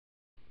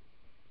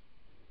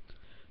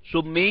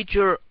So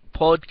major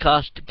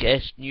podcast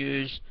guest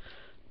news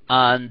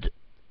and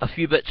a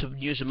few bits of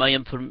news in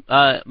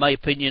my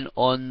opinion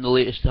on the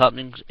latest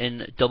happenings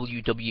in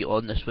WWE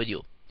on this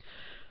video.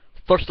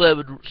 Firstly, I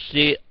would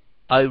say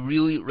I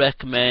really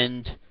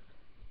recommend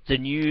the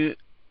new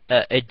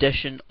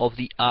edition of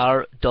the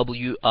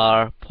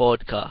RWR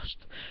podcast.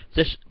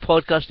 This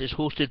podcast is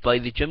hosted by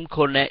the Jim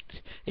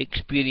Cornette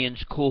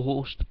Experience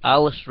co-host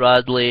Alice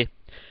Radley,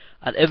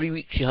 and every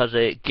week she has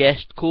a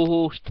guest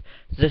co-host.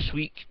 This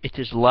week it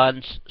is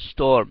Lance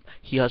Storm.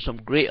 He has some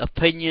great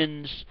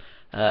opinions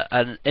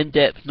and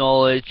in-depth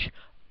knowledge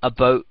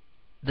about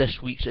this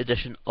week's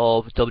edition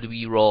of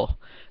WWE Raw.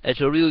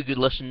 It's a really good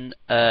listen.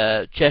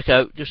 Check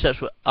out, just search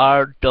for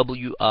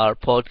RWR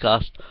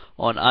Podcast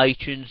on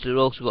iTunes. They've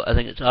also got, I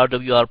think it's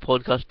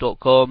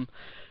rwrpodcast.com.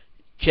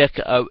 Check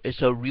it out.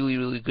 It's a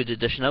really good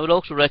edition. I would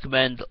also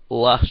recommend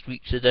last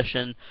week's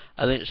edition.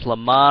 I think it's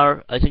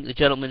Lamar. I think the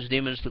gentleman's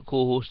name is that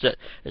co-host it.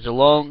 It's a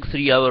long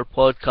 3-hour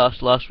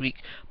podcast last week,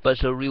 but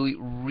it's a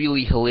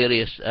really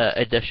hilarious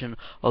edition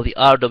of the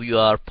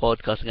RWR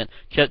podcast. Again,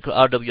 check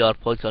RWR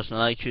podcast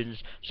on iTunes.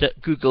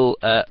 Google,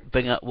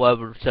 Bing it,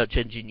 whatever search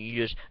engine you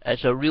use.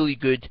 It's a really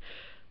good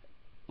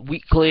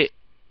weekly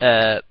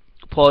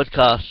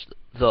podcast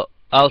that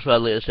Alice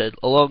Radley has said,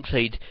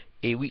 alongside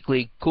a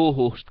weekly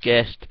co-host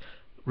guest,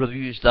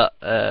 reviews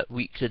that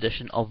week's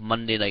edition of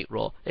Monday Night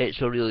Raw.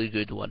 It's a really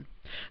good one.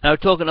 Now,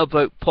 talking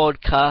about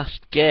podcast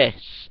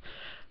guests,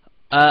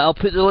 I'll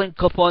put the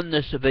link up on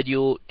this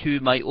video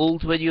to my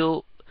old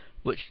video,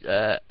 which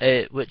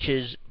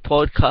is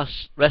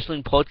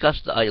wrestling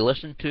podcasts that I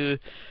listen to.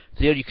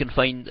 There you can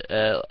find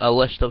a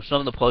list of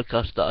some of the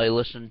podcasts that I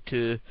listen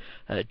to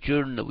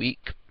during the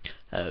week.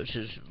 Which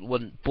is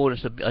one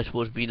bonus, I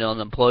suppose, being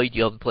unemployed.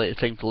 You have plenty of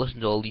time to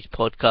listen to all these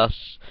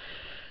podcasts.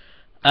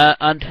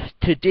 And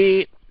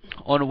today,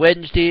 on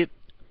Wednesday,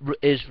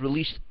 is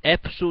released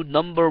episode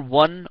number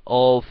 1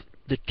 of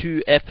the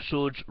 2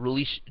 episodes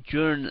released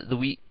during the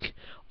week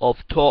of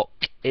Talk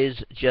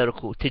is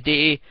Jericho.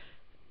 Today,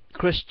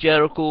 Chris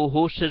Jericho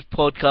hosts his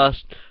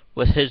podcast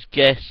with his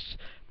guest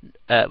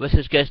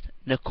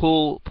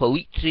Nicole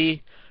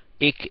Polizzi,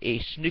 aka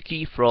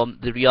Snooki, from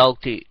the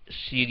reality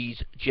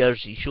series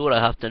Jersey Shore. I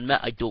have to admit,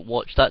 I don't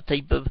watch that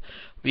type of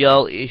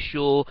reality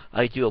show.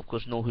 I do, of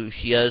course, know who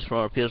she is from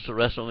her appearance at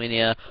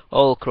WrestleMania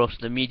all across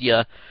the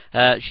media.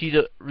 She's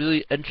a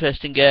really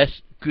interesting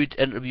guest. Good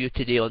interview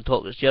today on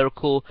Talk is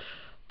Jericho.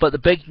 But the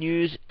big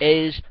news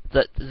is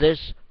that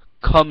this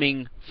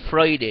coming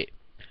Friday,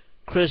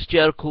 Chris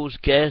Jericho's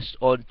guest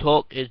on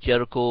Talk is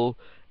Jericho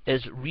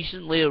is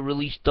recently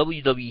released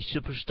WWE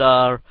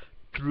superstar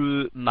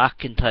Drew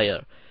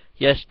McIntyre.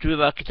 Yes, Drew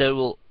McIntyre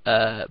will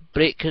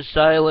break his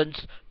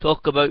silence,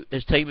 talk about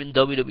his time in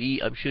WWE.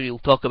 I'm sure he'll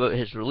talk about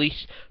his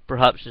release,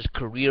 perhaps his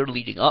career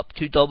leading up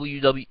to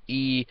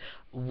WWE.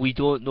 We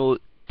don't know.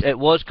 It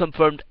was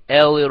confirmed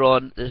earlier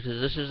on, this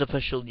is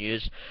official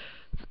news.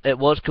 It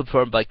was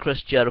confirmed by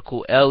Chris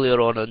Jericho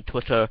earlier on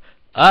Twitter.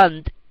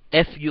 And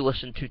if you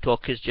listen to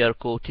Talk is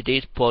Jericho,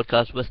 today's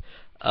podcast with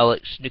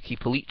Alex Snooki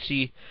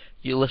Polizzi,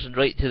 you listen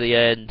right to the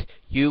end,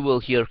 you will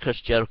hear Chris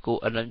Jericho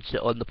announce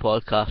it on the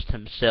podcast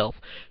himself.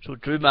 So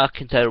Drew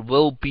McIntyre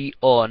will be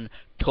on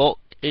Talk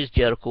is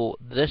Jericho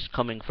this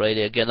coming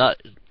Friday. Again, that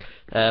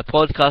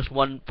podcast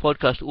one,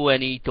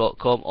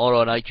 podcastone.com, or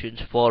on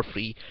iTunes for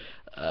free.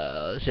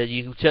 So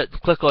you can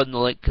click on the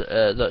link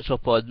that's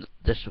up on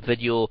this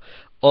video.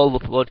 All the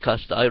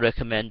podcasts that I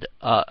recommend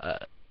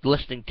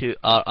listening to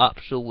are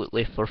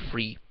absolutely for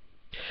free.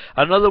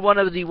 Another one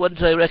of the ones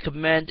I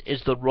recommend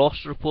is the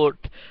Ross Report.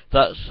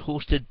 That's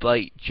hosted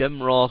by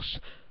Jim Ross,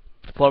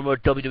 former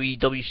WWE,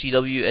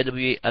 WCW,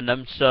 NWA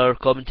announcer,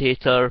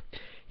 commentator.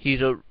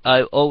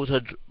 I've always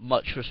had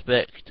much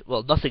respect,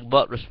 well, nothing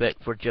but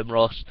respect for Jim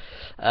Ross.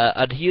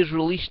 And he has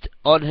released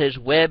on his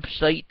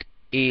website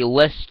a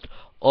list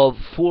of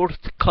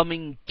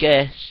forthcoming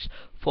guests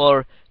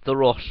for the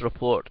Ross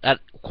Report. And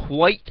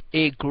quite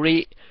a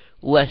great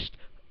list.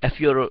 If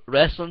you're a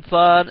wrestling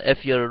fan,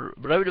 if you're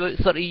around about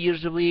 30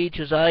 years of age,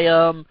 as I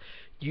am,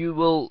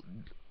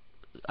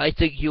 I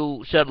think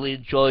you'll certainly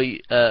enjoy,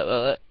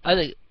 I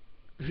think,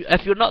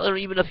 if you're not there,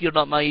 even if you're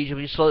not my age, if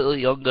you're slightly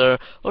younger,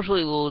 or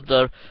slightly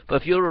older,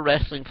 but if you're a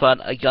wrestling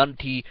fan, I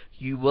guarantee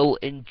you will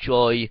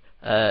enjoy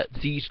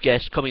these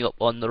guests coming up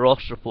on the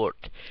Ross Report.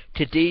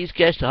 Today's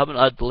guest, I haven't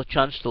had the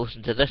chance to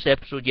listen to this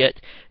episode yet,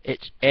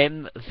 it's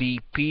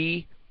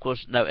MVP, of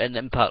course, now in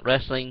Impact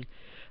Wrestling.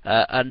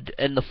 And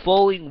in the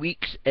following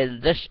weeks,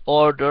 in this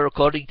order,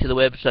 according to the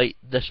website,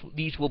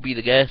 these will be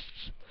the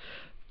guests: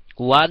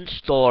 Lance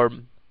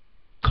Storm,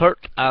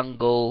 Kurt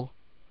Angle,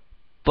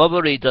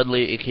 Bubba Ray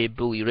Dudley, aka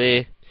Bully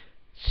Ray,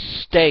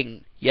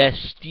 Sting,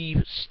 yes,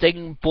 Steve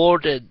Sting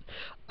Borden.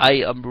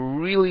 I am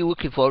really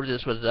looking forward to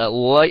this one.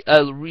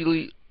 I've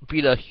really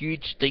been a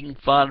huge Sting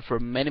fan for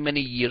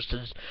many years,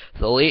 since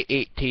the late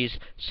 80s.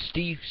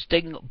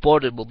 Sting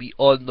Borden will be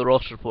on the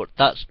Ross Report.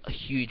 That's a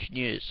huge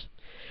news.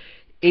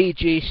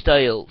 AJ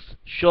Styles,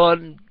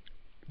 Sean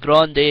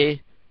Grande,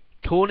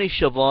 Tony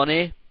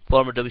Schiavone,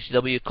 former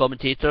WCW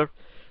commentator,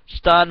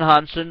 Stan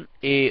Hansen,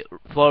 a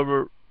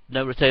former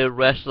now retired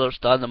wrestler,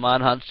 Stan the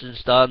Man Hansen,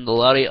 Stan the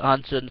Lariat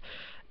Hansen,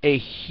 a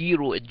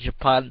hero in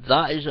Japan.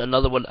 That is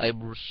another one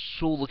I'm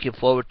so looking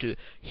forward to.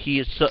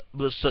 He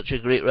was such a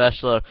great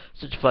wrestler,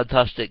 such a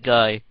fantastic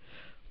guy.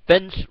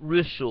 Vince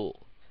Russo,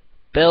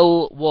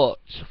 Bill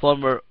Watts,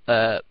 former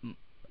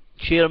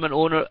chairman,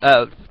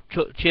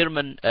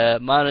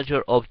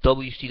 manager of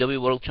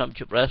WCW World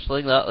Championship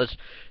Wrestling. That is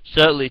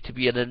certainly to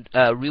be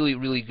a really,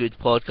 really good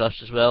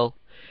podcast as well.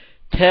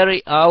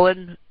 Terry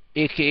Allen,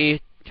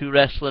 aka to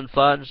wrestling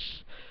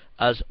fans,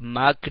 as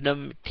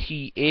Magnum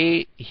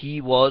TA.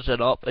 He was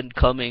an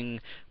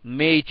up-and-coming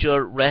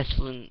major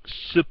wrestling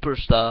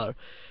superstar,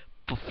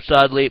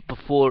 sadly,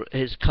 before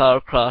his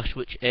car crash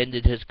which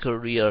ended his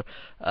career.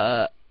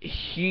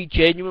 He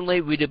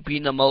genuinely would have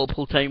been a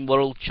multiple-time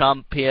world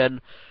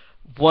champion,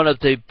 one of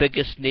the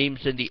biggest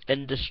names in the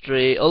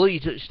industry. Although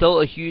he's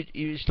still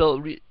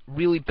a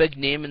really big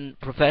name in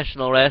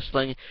professional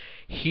wrestling,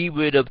 he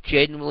would have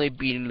genuinely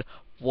been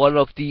one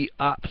of the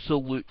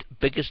absolute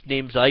biggest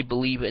names, I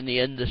believe, in the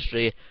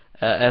industry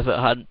if it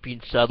hadn't been,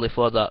 sadly,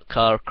 for that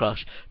car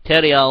crash.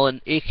 Terry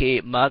Allen,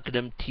 aka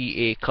Magnum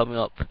TA, coming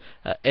up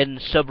in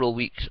several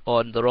weeks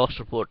on the Ross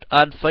Report.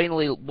 And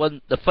finally,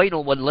 the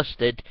final one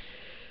listed.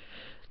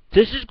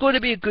 This is going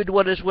to be a good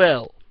one as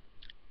well.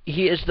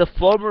 He is the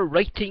former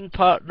writing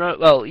partner.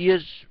 Well, he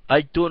is.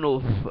 I don't know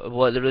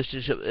what the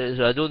relationship is.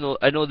 I don't know.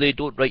 I know they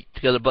don't write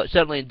together, but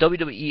certainly in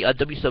WWE and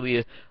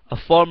WCW, a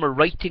former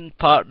writing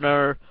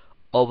partner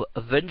of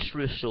Vince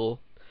Russo,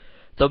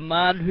 the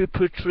man who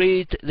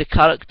portrayed the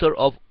character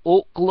of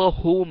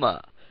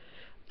Oklahoma.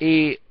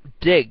 A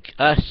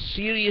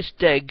serious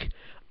dig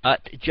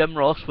at Jim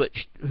Ross,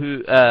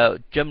 who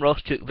Jim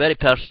Ross took very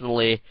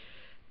personally.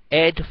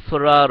 Ed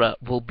Ferrara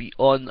will be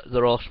on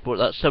the Ross Report.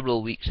 That's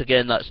several weeks.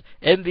 Again, that's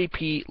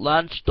MVP,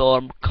 Lance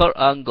Storm, Kurt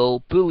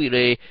Angle, Bully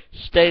Ray,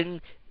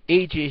 Sting,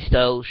 AJ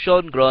Styles,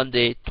 Sean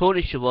Grande,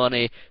 Tony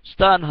Schiavone,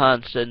 Stan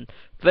Hansen,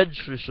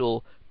 Vince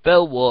Russo,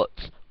 Bill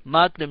Watts,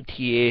 Magnum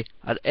TA,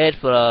 and Ed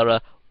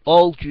Ferrara,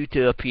 all due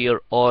to appear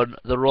on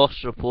the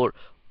Ross Report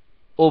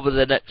over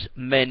the next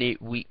many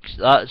weeks.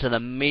 That is an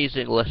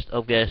amazing list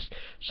of guests.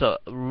 So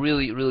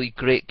really, really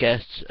great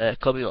guests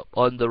coming up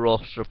on the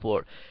Ross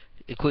Report,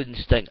 including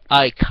Sting.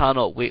 I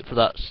cannot wait for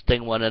that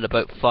Sting one in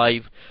about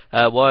a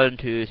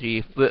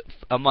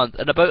month.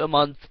 In about a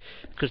month,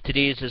 because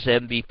today's is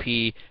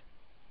MVP.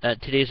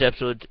 Today's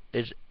episode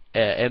is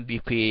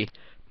MVP.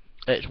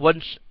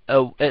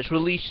 It's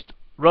released.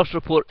 Ross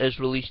Report is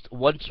released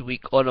once a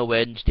week on a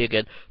Wednesday.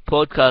 Again,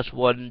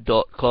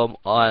 podcast1.com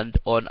and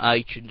on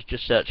iTunes.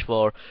 Just search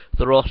for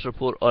the Ross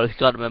Report, or if you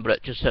can't remember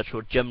it, just search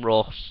for Jim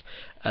Ross,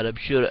 and I'm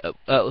sure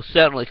it'll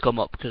certainly come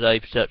up because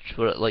I've searched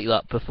for it like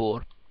that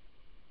before.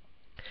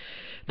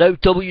 Now,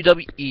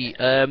 WWE.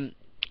 A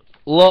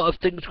lot of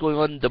things going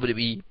on in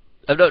WWE.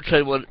 I'm not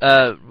trying to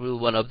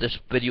want of this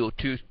video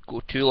to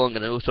go too long,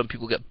 and I know some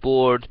people get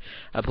bored.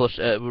 And plus,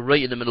 we're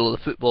right in the middle of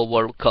the Football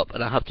World Cup,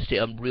 and I have to say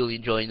I'm really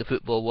enjoying the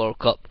Football World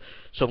Cup.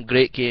 Some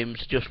great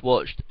games. Just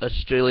watched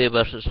Australia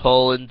versus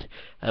Holland,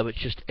 which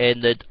just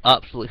ended.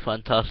 Absolutely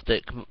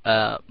fantastic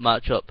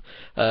matchup.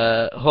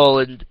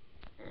 Holland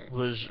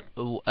was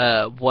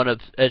one of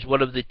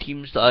the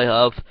teams that I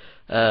have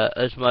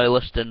as my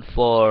listing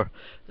for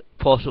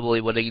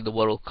possibly winning the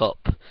World Cup.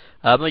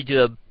 I might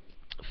do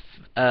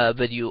a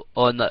video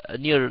on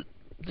near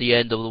the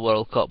end of the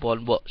World Cup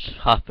on what's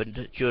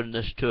happened during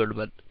this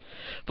tournament.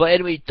 But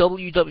anyway,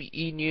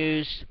 WWE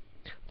news.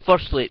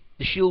 Firstly,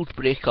 the Shield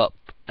breakup.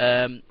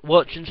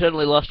 Watching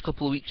certainly the last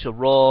couple of weeks of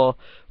Raw,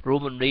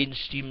 Roman Reigns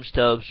seems to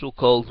have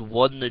so-called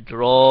won the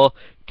draw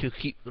to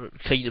keep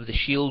kind of the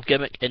Shield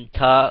gimmick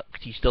intact.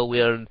 He's still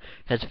wearing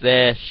his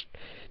vest.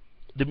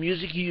 The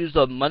music he used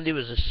on Monday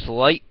was a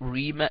slight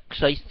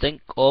remix, I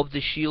think, of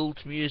the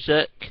Shield's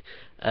music.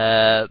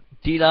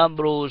 Dean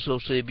Ambrose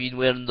also been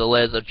wearing the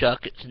leather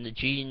jackets and the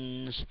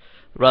jeans,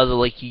 rather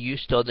like he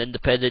used to on the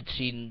independent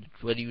scene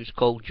when he was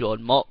called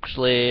John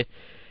Moxley.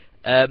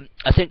 I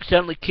think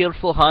certainly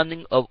careful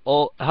handling of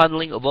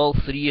all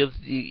three of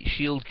the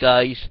Shield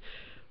guys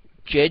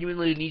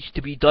genuinely needs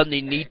to be done. They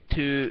need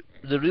to,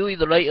 the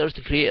writers,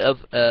 the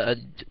creative,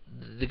 and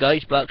the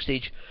guys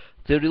backstage,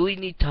 they really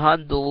need to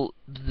handle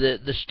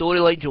the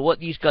storylines of what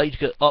these guys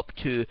get up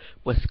to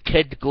with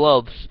kid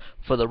gloves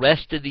for the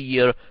rest of the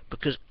year,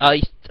 because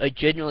I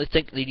genuinely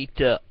think they need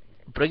to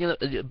bring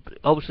in.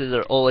 Obviously,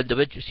 they're all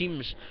individual.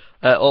 Seems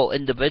all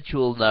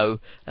individual now.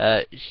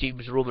 It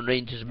seems Roman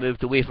Reigns has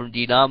moved away from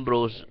Dean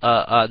Ambrose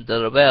and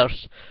the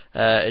reverse,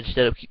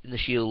 instead of keeping the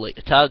Shield like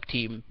a tag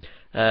team.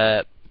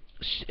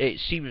 It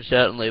seems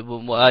certainly,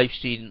 from what I've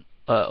seen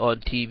on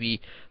TV,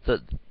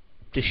 that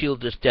the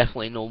Shield is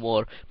definitely no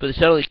more. But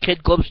certainly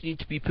kid gloves need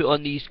to be put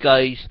on these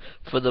guys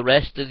for the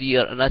rest of the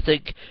year, and I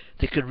think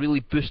they could really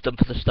boost them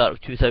for the start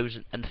of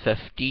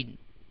 2015.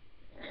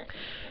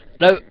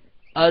 Now,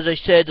 as I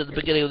said at the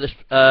beginning of this,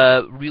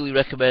 really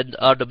recommend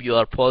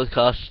RWR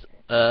podcast.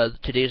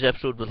 Today's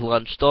episode with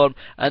Lance Storm,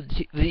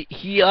 and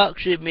he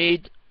actually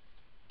made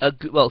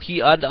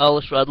he and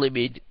Alice Radley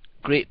made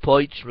great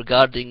points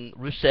regarding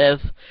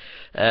Rusev.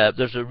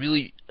 There's a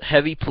really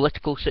heavy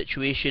political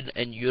situation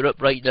in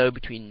Europe right now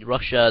between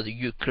Russia, the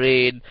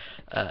Ukraine,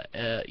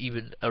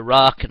 even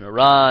Iraq and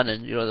Iran,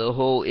 and the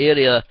whole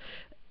area.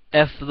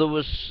 If there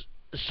was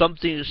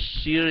something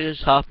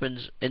serious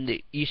happens in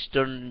the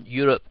Eastern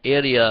Europe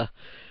area,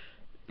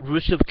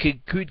 Rusev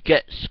could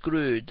get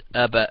screwed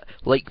a bit,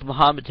 like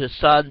Mohammed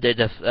Hassan did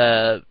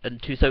in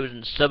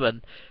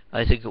 2007,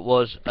 I think it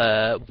was,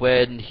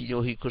 when he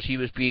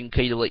was being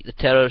kind of like the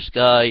terrorist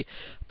guy,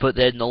 but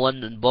then the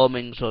London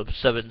bombings of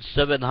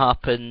 7/7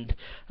 happened,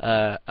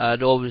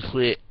 and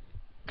obviously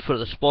for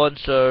the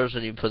sponsors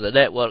and even for the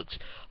networks,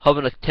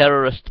 having a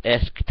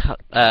terrorist-esque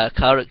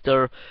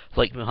character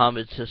like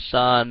Mohammed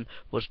Hassan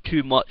was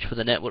too much for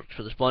the networks,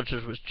 for the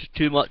sponsors, was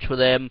too much for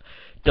them.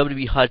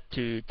 WWE had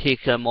to take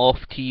him off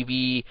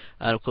TV,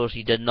 and of course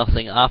he did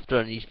nothing after,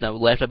 and he's now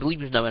left. I believe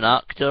he's now an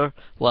actor,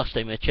 last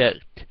time I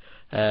checked.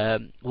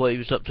 What he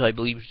was up to, I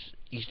believe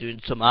he's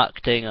doing some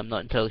acting. I'm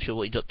not entirely sure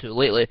what he's up to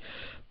lately.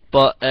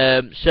 But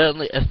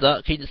certainly if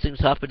that kind of things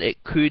happen,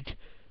 it could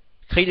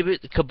kind of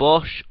put the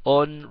kibosh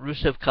on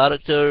Rusev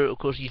character. Of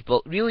course, he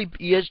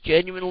is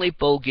genuinely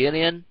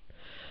Bulgarian.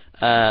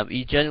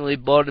 He's genuinely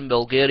born in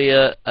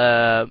Bulgaria.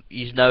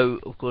 He's now,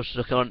 of course,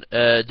 the current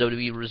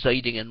WWE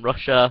residing in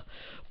Russia.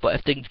 But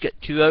if things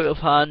get too out of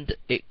hand,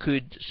 it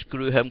could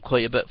screw him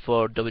quite a bit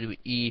for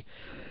WWE.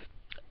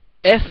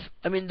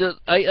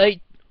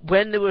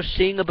 When they were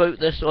saying about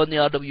this on the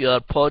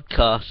RWR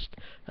podcast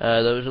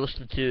that I was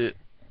listening to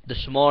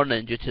this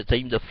morning due to the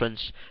time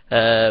difference,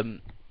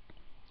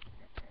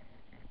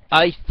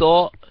 I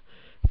thought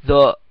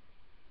that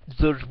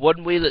there's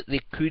one way that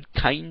they could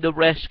kind of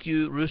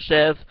rescue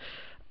Rusev,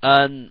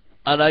 and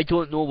I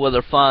don't know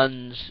whether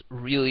fans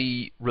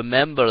really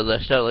remember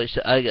this.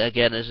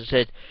 Again, as I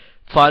said,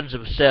 fans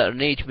of a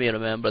certain age may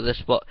remember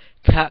this, but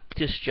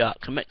Cactus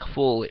Jack, Mick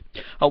Foley,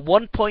 at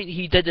one point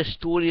he did a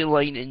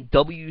storyline in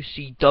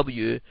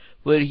WCW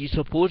where he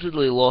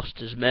supposedly lost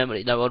his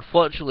memory. Now,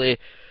 unfortunately,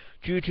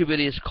 due to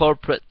various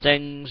corporate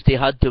things, they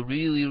had to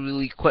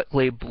really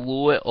quickly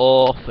blow it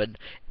off and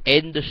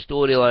end the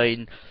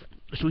storyline.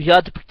 So he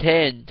had to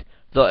pretend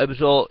that it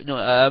was all,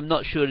 I'm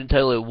not sure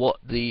entirely what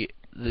the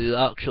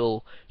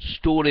actual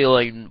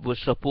storyline was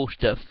supposed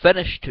to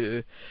finish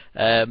to,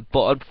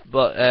 but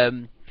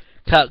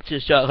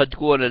Cactus Jack had to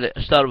go on at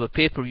the start of a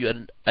pay-per-view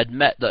and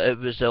admit that it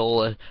was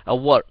all a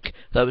work,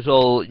 that was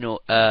all,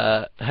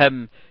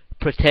 him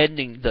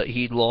pretending that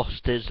he'd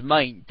lost his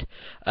mind.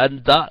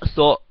 And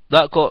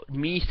that got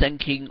me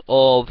thinking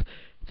of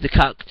the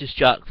Cactus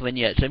Jack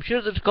vignettes. I'm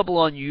sure there's a couple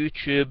on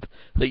YouTube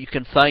that you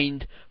can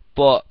find,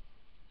 but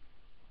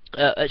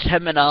it's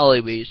him in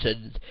alleyways,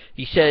 and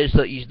he says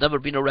that he's never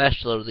been a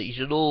wrestler, that he's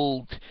an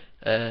old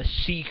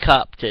sea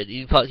captain.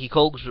 In fact, he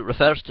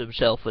refers to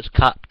himself as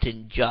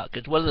Captain Jack.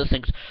 It's one of the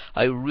things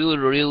I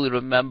really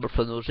remember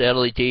from those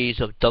early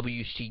days of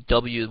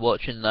WCW,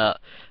 watching that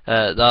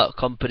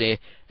company,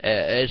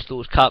 is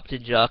those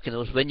Captain Jack and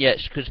those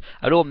vignettes, because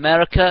I know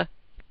America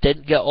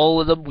didn't get all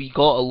of them. We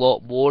got a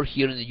lot more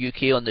here in the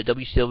UK on the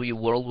WCW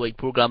Worldwide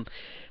program.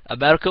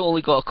 America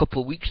only got a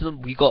couple of weeks of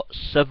them. We got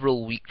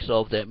several weeks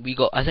of them.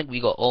 I think we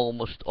got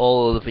almost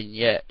all of the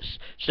vignettes.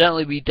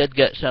 Certainly we did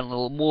get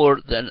certainly more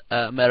than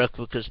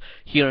America, because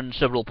hearing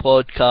several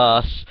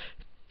podcasts,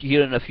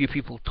 hearing a few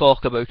people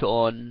talk about it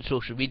on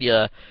social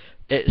media,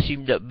 it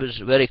seemed it was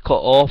very cut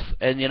off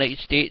in the United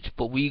States,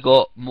 but we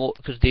got more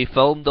because they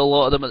filmed a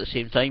lot of them at the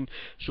same time,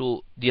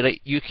 so the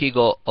UK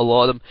got a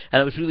lot of them,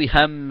 and it was really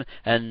him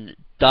and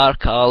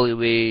dark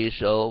alleyways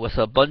with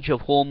a bunch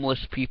of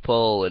homeless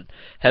people, and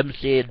him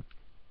saying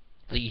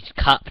that he's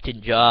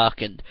Captain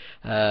Jack, and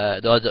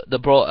they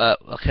brought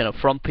a kind of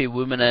frumpy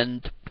woman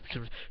in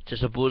to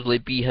supposedly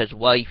be his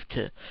wife,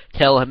 to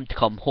tell him to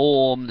come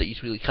home, that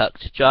he's really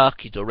Cactus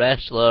Jack, he's a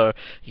wrestler,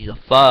 he's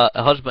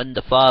a husband,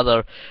 a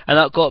father, and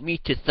that got me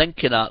to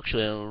thinking,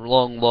 actually, a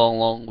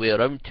long way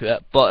around to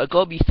it, but it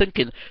got me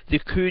thinking they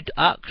could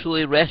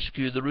actually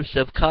rescue the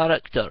Rusev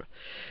character.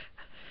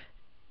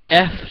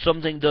 If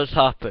something does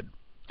happen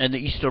in the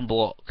Eastern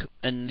Bloc,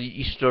 in the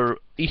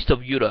east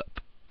of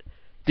Europe,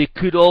 they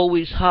could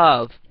always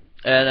have,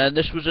 and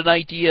this was an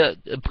idea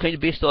kind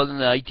of based on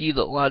the idea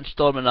that Lance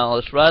Storm and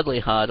Alice Radley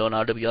had on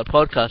RWR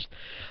podcast,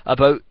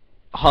 about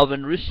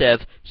having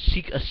Rusev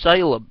seek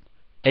asylum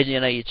in the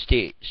United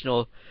States.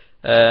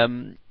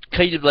 Kind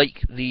of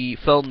like the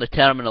film The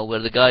Terminal, where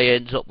the guy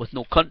ends up with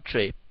no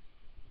country.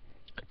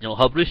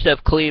 Have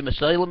Rusev claim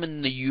asylum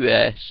in the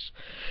US,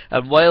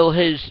 and while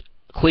his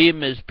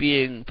claim is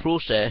being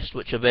processed,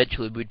 which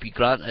eventually would be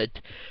granted,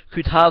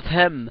 could have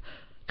him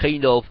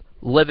kind of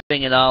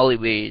living in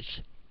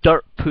alleyways,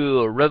 dirt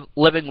poor,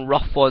 living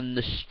rough on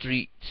the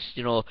streets,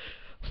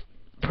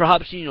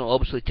 perhaps,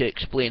 obviously to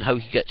explain how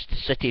he gets to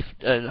city,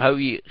 and how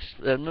he,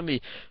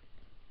 maybe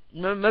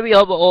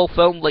have it all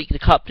filmed like the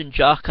Captain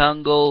Jack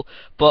angle,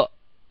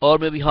 or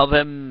maybe have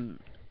him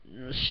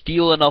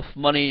steal enough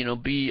money,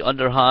 be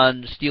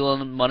underhand,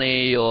 stealing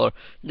money, or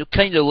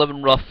kind of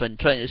living rough and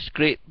trying to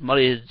scrape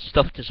money and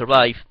stuff to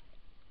survive.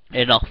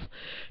 enough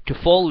to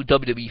follow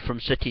WWE from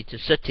city to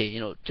city, you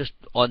know, just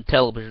on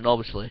television,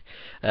 obviously.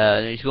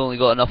 And he's only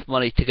got enough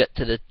money to get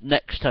to the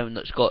next town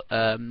that's got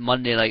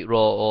Monday Night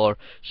Raw or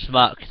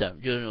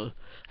SmackDown. You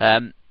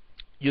know,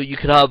 you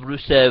could have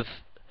Rusev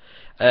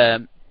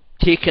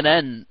taken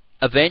in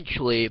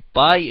eventually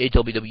by a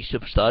WWE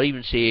superstar,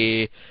 even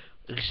say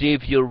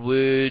Xavier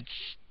Woods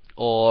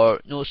or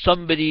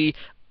somebody,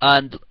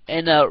 and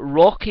in a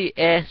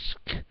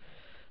Rocky-esque,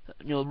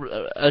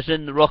 as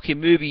in the Rocky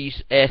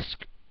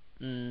movies-esque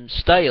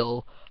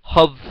style,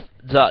 have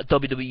that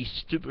WWE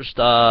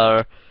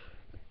superstar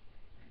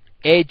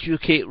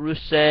educate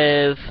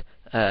Rusev,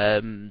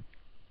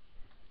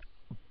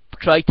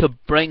 try to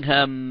bring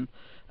him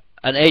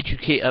and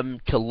educate him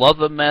to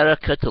love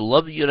America, to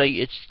love the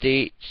United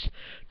States,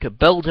 to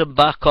build him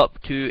back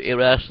up to a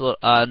wrestler,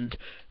 and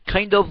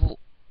kind of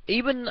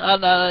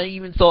and I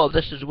even thought of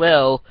this as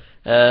well,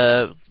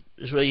 maybe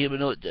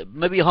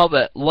have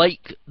it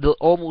like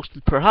almost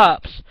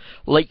perhaps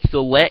like the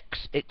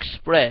Lex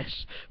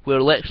Express,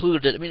 where Lex Luger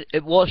did. I mean,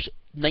 it was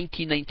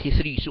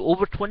 1993, so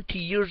over 20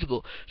 years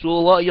ago. So a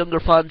lot of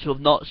younger fans who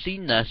have not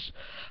seen this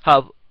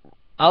have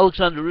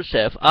Alexander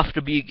Rusev,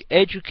 after being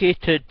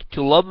educated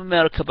to love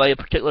America by a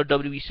particular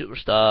WWE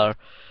superstar,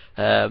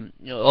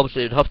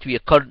 obviously it would have to be a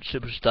current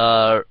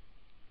superstar.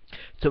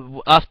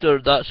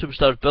 After that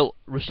superstar built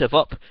Rusev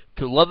up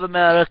to love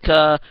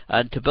America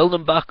and to build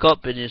him back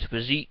up in his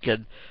physique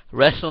and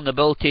wrestling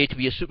ability to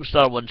be a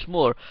superstar once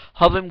more,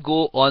 have him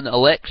go on a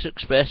Lex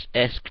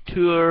Express-esque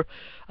tour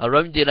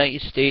around the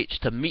United States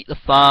to meet the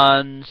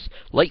fans,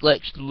 like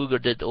Lex Luger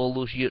did all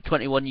those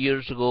 21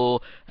 years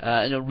ago,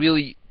 and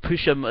really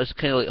push him as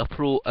kind of like a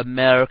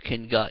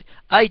pro-American guy.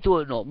 I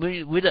don't know.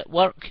 Would it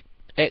work?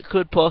 It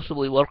could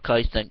possibly work,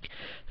 I think.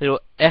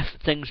 If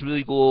things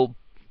really go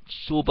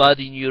so bad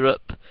in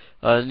Europe,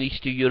 in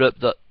Eastern Europe,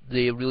 that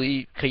they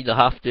really kind of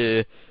have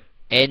to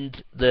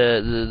end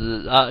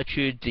the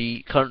attitude,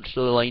 the current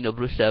storyline of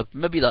Rusev.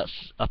 Maybe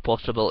that's a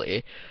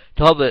possibility,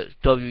 to have a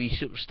WWE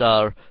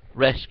superstar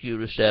rescue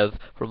Rusev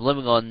from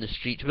living on the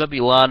streets. Maybe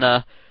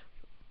Lana,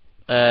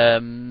 I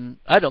don't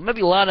know,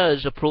 maybe Lana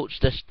has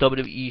approached this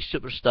WWE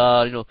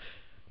superstar,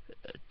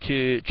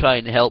 to try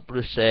and help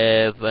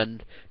Rusev,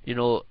 and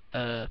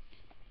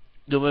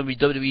maybe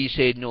WWE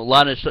said,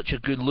 Lana's such a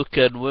good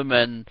looking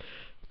woman,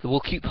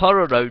 we'll keep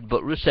her around,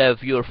 but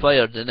Rusev, you're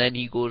fired. And then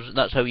he goes, and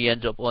that's how he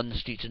ends up on the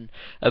streets. And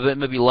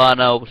maybe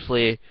Lana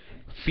obviously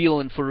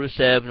feeling for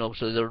Rusev, and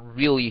obviously they're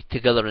really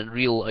together in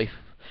real life,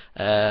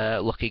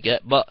 looking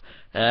at. But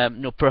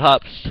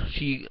perhaps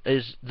she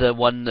is the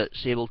one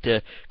that's able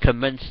to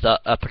convince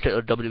that a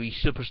particular WWE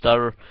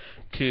superstar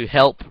to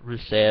help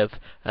Rusev.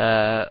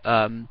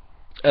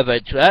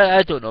 Eventually,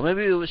 I don't know.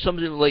 Maybe it was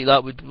something like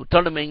that would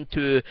turn him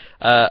into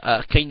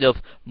a kind of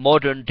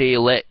modern day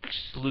Lex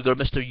Luger,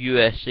 Mr.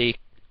 USA,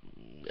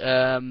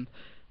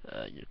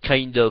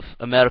 kind of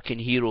American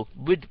hero.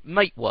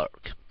 Might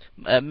work.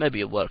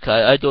 Maybe it work.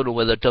 I don't know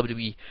whether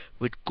WWE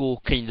would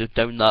go kind of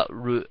down that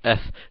route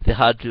if they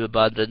had to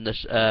abandon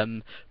this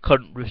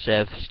current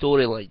Rusev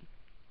storyline.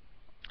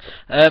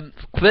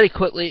 Very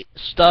quickly,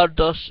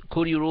 Stardust,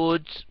 Cody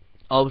Rhodes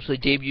obviously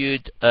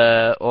debuted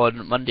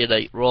on Monday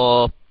Night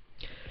Raw.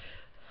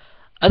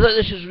 I thought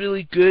this is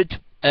really good.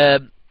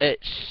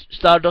 It's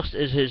Stardust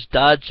is his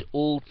dad's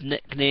old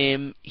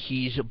nickname.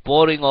 He's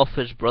borrowing off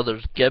his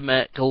brother's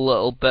gimmick a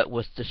little bit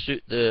with the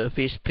suit, the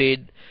face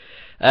paint.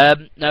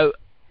 Now,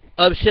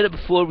 I've said it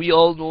before. We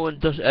all know, and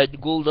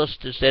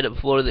Goldust has said it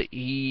before, that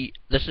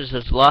this is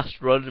his last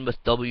run with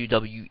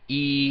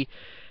WWE.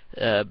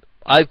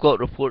 I've got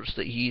reports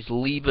that he's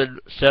leaving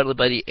certainly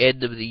by the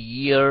end of the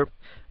year.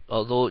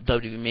 Although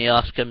WWE may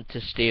ask him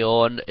to stay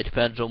on, it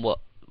depends on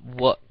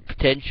what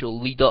potential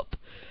lead up.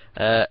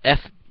 If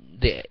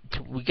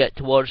we get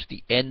towards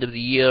the end of the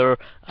year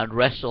and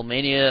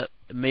WrestleMania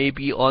may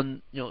be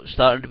on,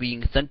 starting to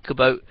be think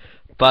about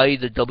by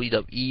the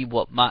WWE,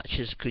 what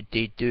matches could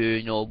they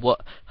do?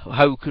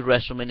 How could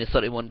WrestleMania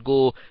 31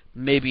 go?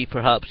 Maybe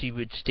perhaps he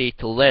would stay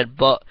till then.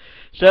 But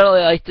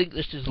certainly, I think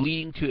this is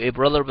leading to a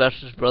brother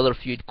versus brother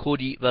feud,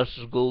 Cody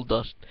versus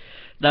Goldust.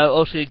 Now,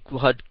 also we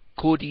had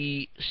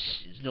Cody,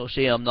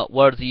 say I'm not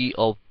worthy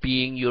of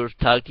being your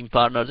tag team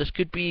partner. This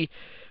could be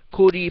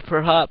Cody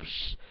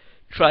perhaps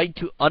trying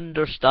to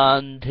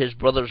understand his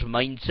brother's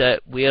mindset,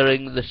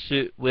 wearing the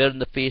suit, wearing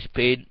the face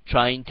paint,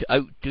 trying to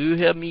outdo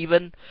him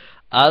even,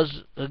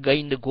 as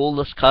again the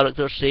Goldust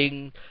character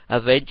saying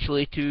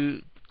eventually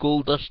to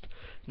Goldust,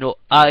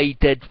 I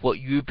did what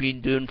you've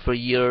been doing for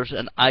years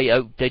and I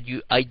outdid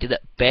you. I did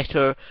it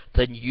better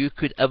than you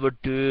could ever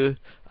do.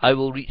 I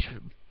will reach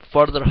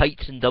further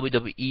heights in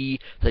WWE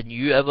than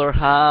you ever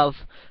have.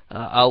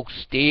 I'll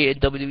stay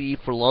in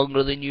WWE for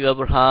longer than you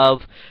ever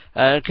have.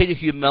 Kind of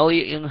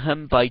humiliating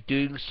him by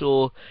doing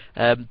so,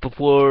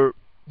 before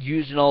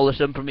using all this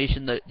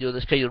information, that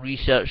this kind of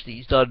research that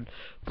he's done,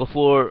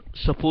 before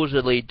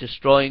supposedly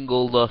destroying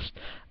Goldust.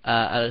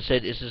 And I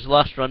said it's his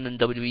last run in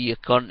WWE,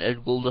 according to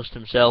Goldust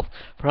himself.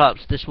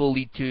 Perhaps this will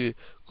lead to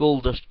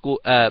Goldust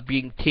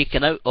being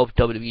taken out of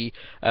WWE.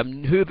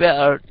 Who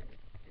better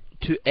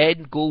to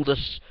end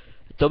Goldust's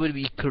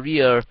WWE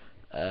career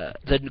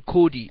than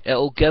Cody.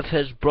 It'll give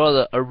his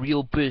brother a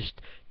real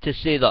boost to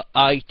say that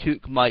I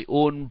took my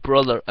own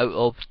brother out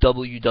of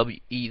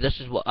WWE. This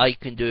is what I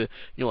can do.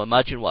 You know,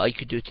 imagine what I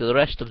could do to the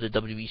rest of the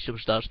WWE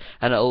superstars,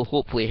 and it'll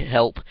hopefully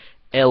help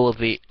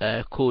elevate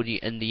Cody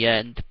in the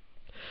end.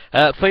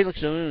 Finally,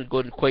 because I'm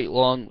going quite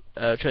long,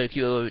 trying to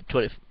keep it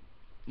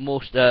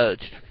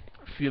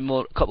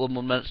about couple of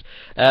more minutes.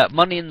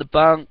 Money in the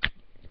Bank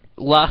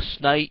last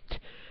night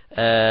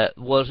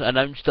was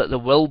announced that there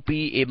will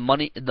be a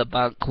Money in the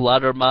Bank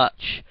ladder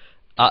match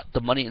at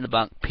the Money in the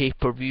Bank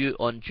pay-per-view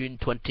on June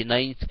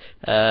 29th.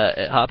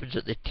 It happens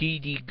at the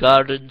TD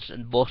Gardens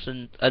in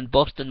Boston,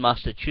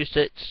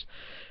 Massachusetts.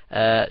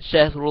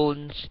 Seth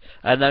Rollins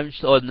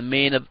announced on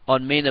Main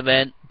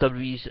Event,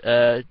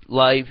 WWE's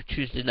live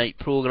Tuesday night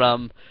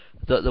program,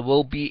 that there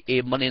will be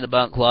a Money in the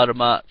Bank ladder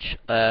match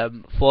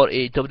for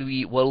a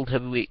WWE World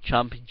Heavyweight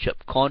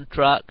Championship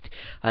contract,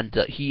 and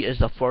that he is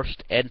the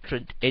first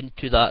entrant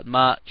into that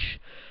match.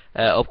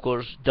 Of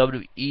course,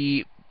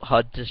 WWE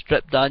had to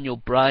strip Daniel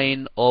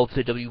Bryan of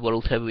the WWE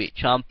World Heavyweight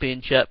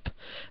Championship,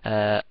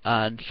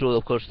 and so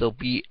of course there'll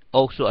be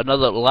also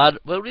another lad.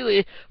 Well,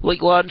 really,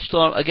 like Lance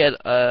Storm again.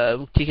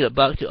 Taking it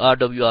back to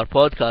RWR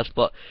podcast,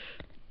 but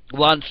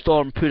Lance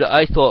Storm put it,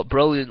 I thought,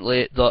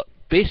 brilliantly, that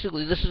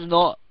basically this is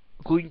not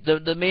going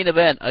the main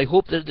event. I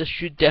hope that this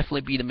should definitely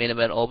be the main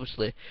event,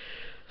 obviously.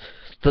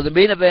 So the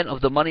main event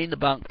of the Money in the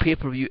Bank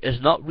pay-per-view is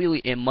not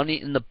really a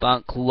Money in the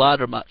Bank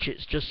ladder match.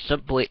 It's just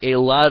simply a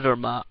ladder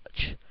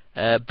match.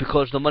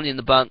 Because the Money in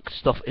the Bank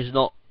stuff is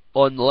not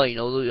on the line,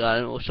 although I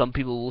know some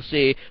people will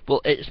say,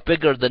 well, it's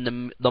bigger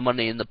than the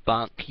Money in the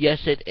Bank.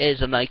 Yes, it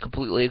is, and I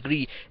completely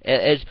agree.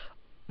 It is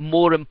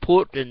more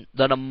important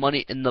than a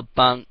Money in the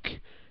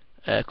Bank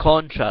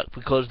contract,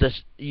 because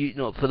this,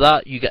 for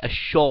that you get a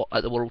shot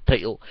at the world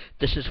title.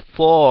 This is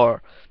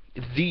for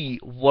the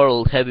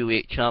World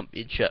Heavyweight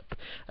Championship.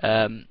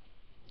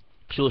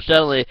 So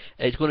certainly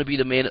it's going to be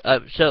the main.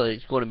 Certainly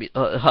it's going to be.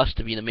 It has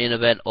to be the main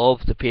event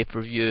of the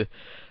pay-per-view.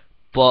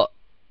 But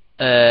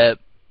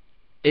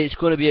it's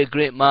going to be a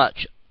great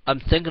match.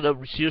 I'm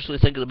seriously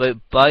thinking about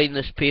buying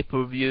this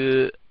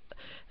pay-per-view.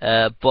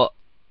 But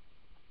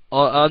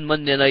on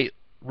Monday Night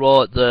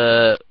Raw,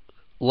 the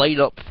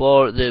lineup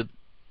for the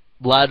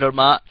ladder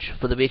match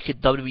for the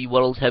vacant WWE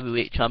World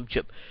Heavyweight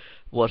Championship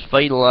was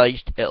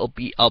finalised. It'll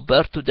be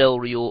Alberto Del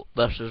Rio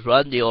versus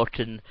Randy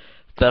Orton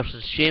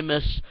versus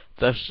Sheamus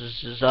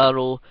versus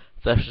Cesaro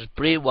versus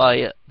Bray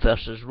Wyatt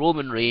versus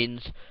Roman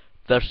Reigns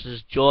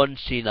versus John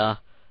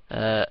Cena.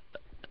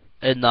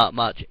 In that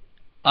match.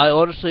 I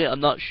honestly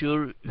am not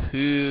sure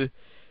who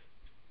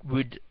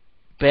would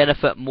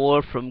benefit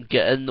more from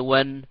getting the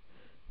win.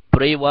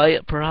 Bray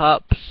Wyatt,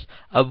 perhaps.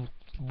 I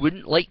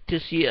wouldn't like to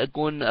see it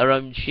going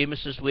around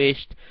Sheamus's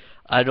waist.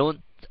 I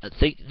don't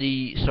think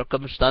the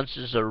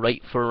circumstances are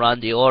right for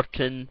Randy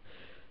Orton.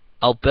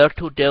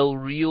 Alberto Del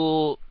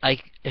Rio,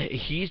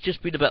 he's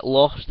just been a bit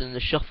lost in the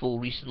shuffle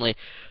recently,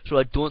 so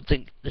I don't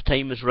think the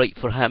time is right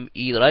for him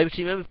either. I would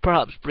say maybe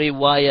perhaps Bray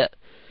Wyatt.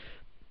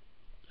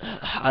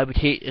 I would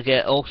hate to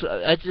get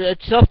also.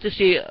 It's tough to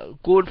say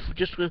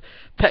just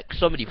pick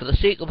somebody for the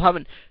sake of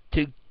having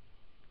to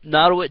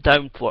narrow it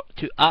down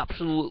to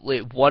absolutely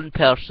one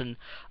person.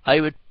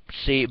 I would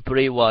say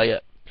Bray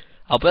Wyatt.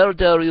 Alberto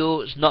Del Rio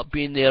has not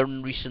been there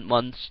in recent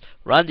months.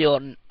 Randy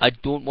Orton, I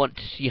don't want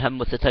to see him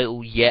with the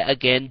title yet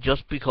again,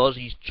 just because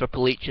he's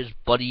Triple H's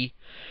buddy.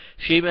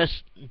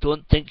 Sheamus,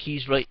 don't think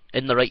he's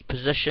in the right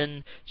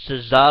position.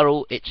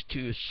 Cesaro, it's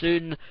too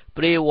soon.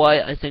 Bray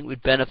Wyatt, I think,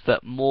 would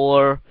benefit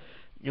more.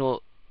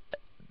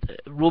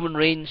 Roman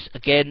Reigns,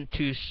 again,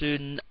 too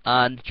soon.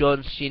 And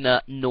John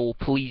Cena, no,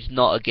 please,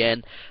 not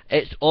again.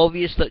 It's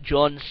obvious that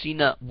John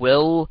Cena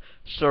will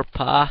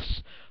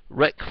surpass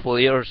Ric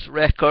Flair's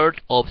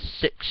record of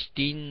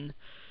 16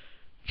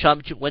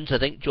 championship wins. I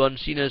think John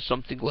Cena is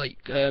something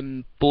like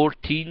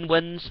 14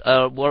 wins,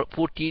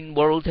 14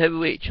 World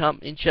Heavyweight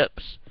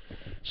Championships.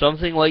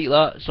 Something like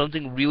that.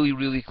 Something really,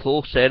 really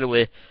close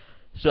anyway.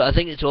 So I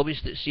think it's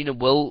obvious that Cena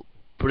will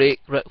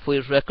break Ric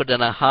Flair's record,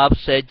 and I have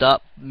said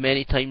that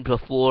many times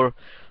before,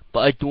 but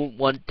I don't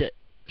want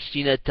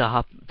Cena to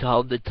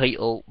have the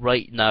title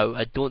right now.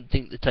 I don't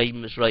think the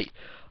time is right.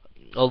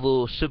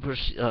 Although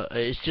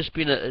it's just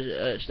been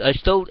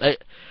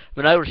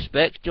I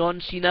respect John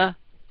Cena,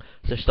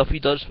 the stuff he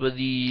does with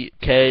the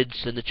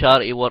kids and the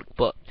charity work,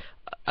 but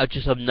I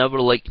just have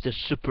never liked the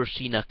Super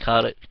Cena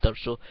character.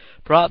 So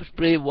perhaps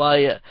Bray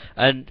Wyatt.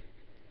 And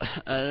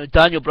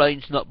Daniel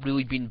Bryan's not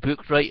really been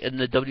booked right in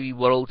the WWE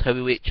World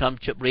Heavyweight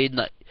Championship reign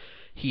that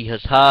he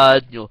has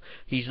had.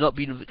 He's not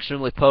been an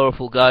extremely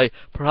powerful guy.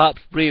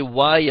 Perhaps Bray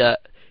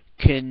Wyatt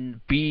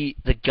can be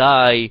the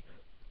guy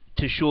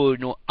to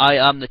show, I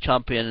am the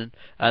champion,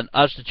 and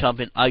as the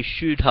champion I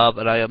should have,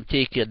 and I am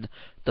taking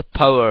the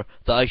power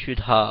that I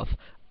should have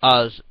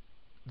as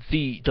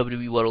the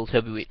WWE World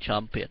Heavyweight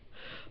Champion.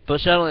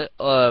 But certainly,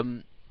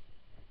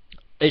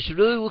 it's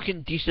really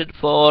looking decent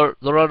for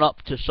the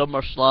run-up to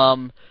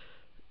SummerSlam,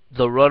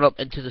 the run-up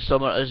into the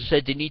summer. As I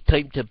said, they need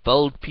time to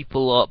build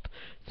people up.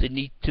 They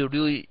need to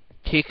really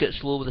take it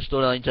slow with the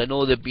storylines. I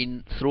know they've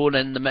been thrown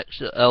in the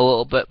mix a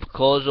little bit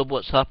because of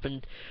what's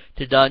happened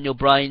to Daniel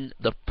Bryan.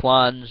 The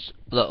plans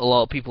that a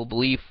lot of people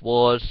believe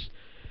was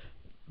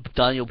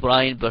Daniel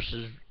Bryan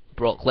versus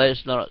Brock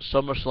Lesnar at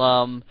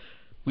SummerSlam.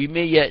 We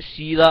may yet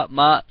see that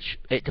match.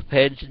 It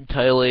depends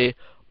entirely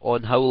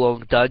on how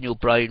long Daniel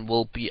Bryan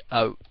will be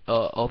out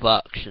of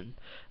action.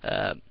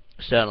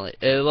 Certainly,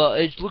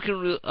 it's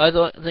looking. I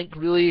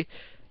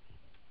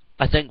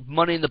think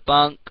Money in the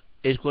Bank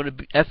is going to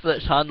be, if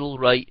it's handled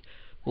right,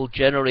 will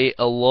generate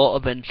a lot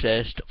of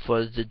interest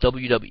for the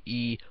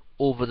WWE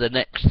over the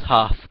next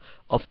half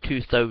of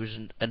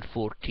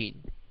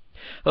 2014.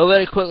 Well,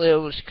 very quickly,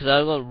 because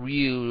I got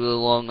really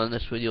long on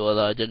this video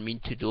that I didn't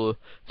mean to do,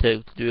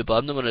 but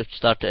I'm not going to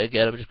start it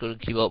again. I'm just going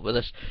to keep up with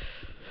this.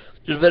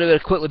 Just very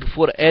quickly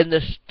before I end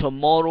this,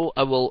 tomorrow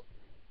I will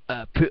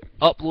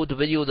upload the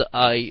video that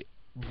I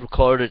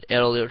recorded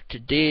earlier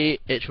today.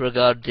 It's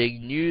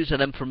regarding news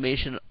and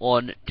information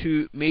on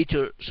two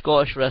major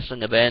Scottish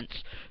wrestling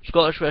events: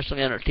 Scottish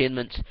Wrestling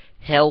Entertainment's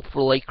Hell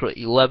for Lycra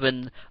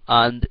 11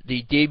 and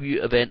the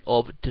debut event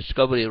of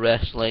Discovery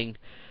Wrestling.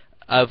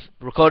 I've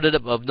recorded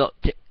it, but I've not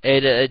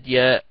edited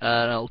yet,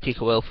 and it'll take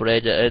a while for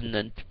editing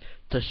and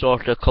to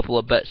sort a couple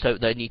of bits out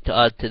that I need to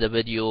add to the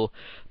video.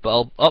 But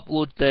I'll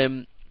upload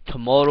them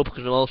tomorrow because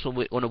I'm also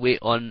going to wait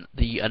on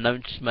the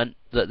announcement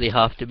that they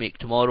have to make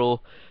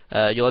tomorrow.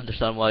 You'll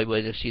understand why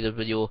when you see the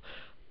video.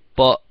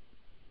 But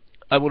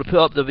I'm going to put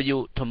up the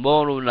video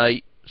tomorrow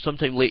night,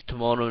 sometime late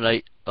tomorrow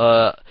night,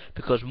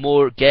 because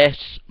more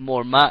guests,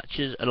 more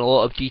matches, and a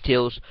lot of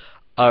details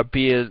are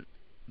being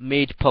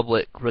made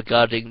public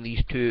regarding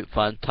these two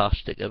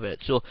fantastic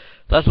events. So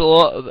that's a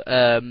lot of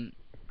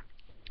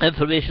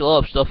information, a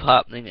lot of stuff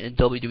happening in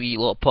WWE,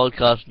 a lot of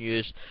podcast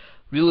news.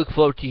 Really look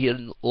forward to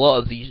hearing a lot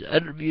of these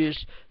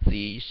interviews,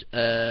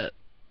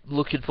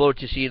 looking forward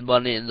to seeing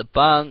Money in the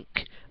Bank,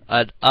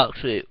 and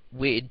actually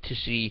waiting to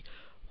see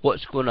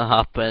what's going to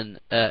happen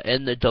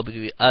in the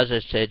WWE, as I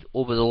said,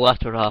 over the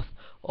latter half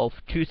of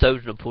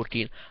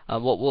 2014,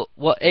 and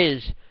what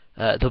is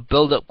the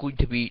build-up going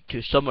to be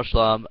to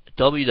SummerSlam,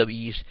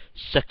 WWE's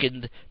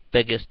second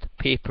biggest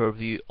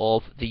pay-per-view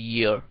of the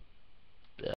year.